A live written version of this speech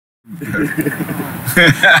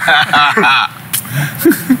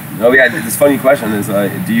No, yeah, this funny question is,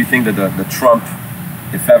 do you think that the Trump,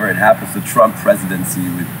 if ever it happens, the Trump presidency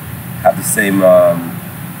would have the same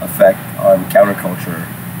effect on counterculture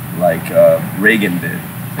like Reagan did?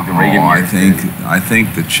 Like the Reagan years I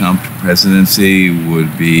think the Trump presidency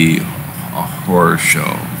would be a horror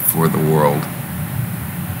show for the world.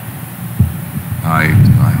 I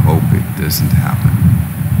hope it doesn't happen.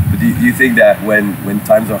 But do you think that when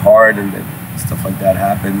times are hard and stuff like that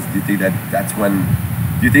happens, do you think that that's when?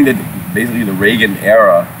 Do you think that basically the Reagan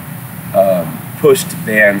era pushed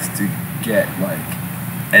bands to get like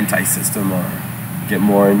anti-system or get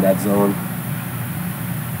more in that zone?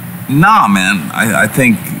 Nah, man. I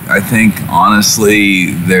think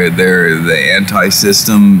honestly, the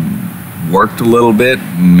anti-system worked a little bit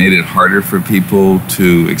and made it harder for people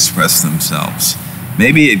to express themselves.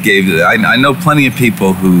 Maybe it gave. I know plenty of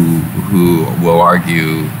people who will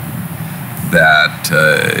argue that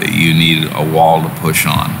you need a wall to push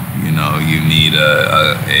on. You know, you need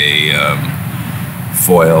a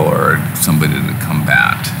foil or somebody to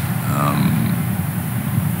combat.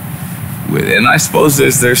 And I suppose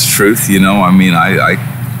there's truth. You know, I mean, I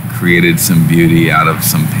created some beauty out of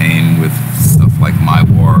some pain with stuff like My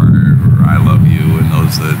War or I Love You, and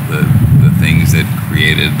those the things that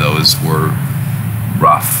created those were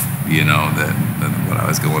rough. You know, that what I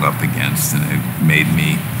was going up against, and it made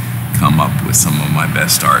me come up with some of my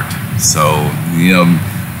best art. So, you know,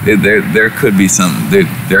 there could be something,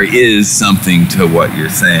 there is something to what you're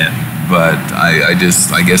saying, but I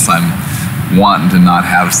guess I'm wanting to not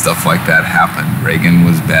have stuff like that happen. Reagan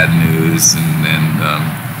was bad news, and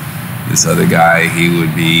this other guy, he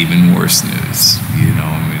would be even worse news. You know,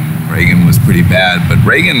 I mean, Reagan was pretty bad, but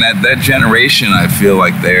Reagan, that generation, I feel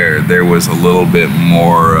like there was a little bit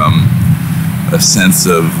more a sense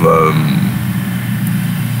of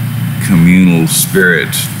communal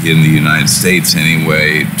spirit in the United States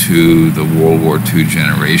anyway to the World War II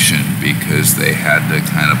generation, because they had to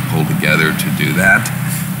kind of pull together to do that,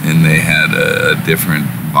 and they had a different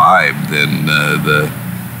vibe than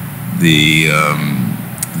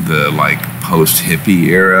the like post-hippie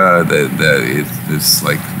era. That it's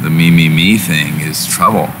like the me thing is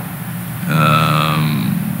trouble.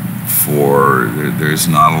 There's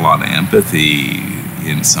not a lot of empathy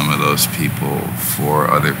in some of those people for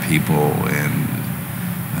other people, and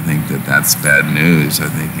I think that's bad news. I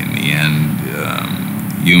think in the end,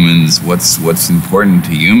 humans, what's important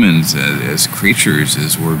to humans as creatures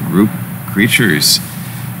is we're group creatures,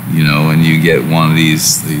 you know, and you get one of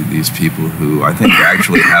these people who I think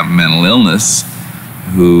actually have mental illness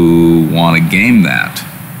who want to game that.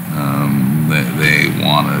 They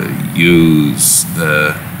want to use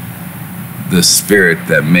the spirit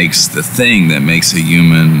that makes the thing that makes a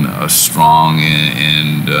human a strong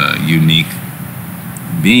and unique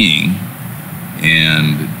being,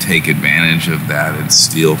 and take advantage of that and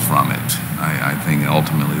steal from it. I think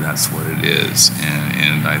ultimately that's what it is,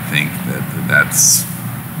 and I think that's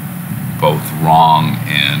both wrong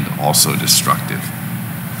and also destructive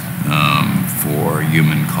for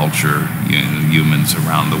human culture, humans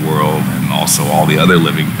around the world, and also all the other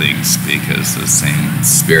living things, because the same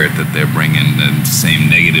spirit that they're bringing, the same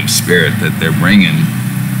negative spirit that they're bringing,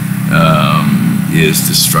 is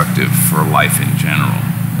destructive for life in general.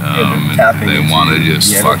 They want to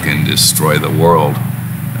just fucking destroy the world.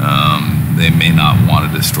 They may not want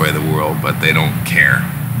to destroy the world, but they don't care.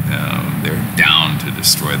 They're down to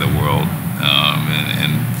destroy the world,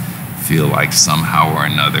 and feel like somehow or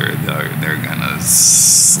another they're gonna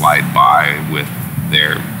slide by with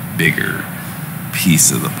their bigger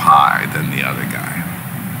piece of the pie than the other guy.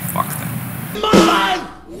 Fuck them.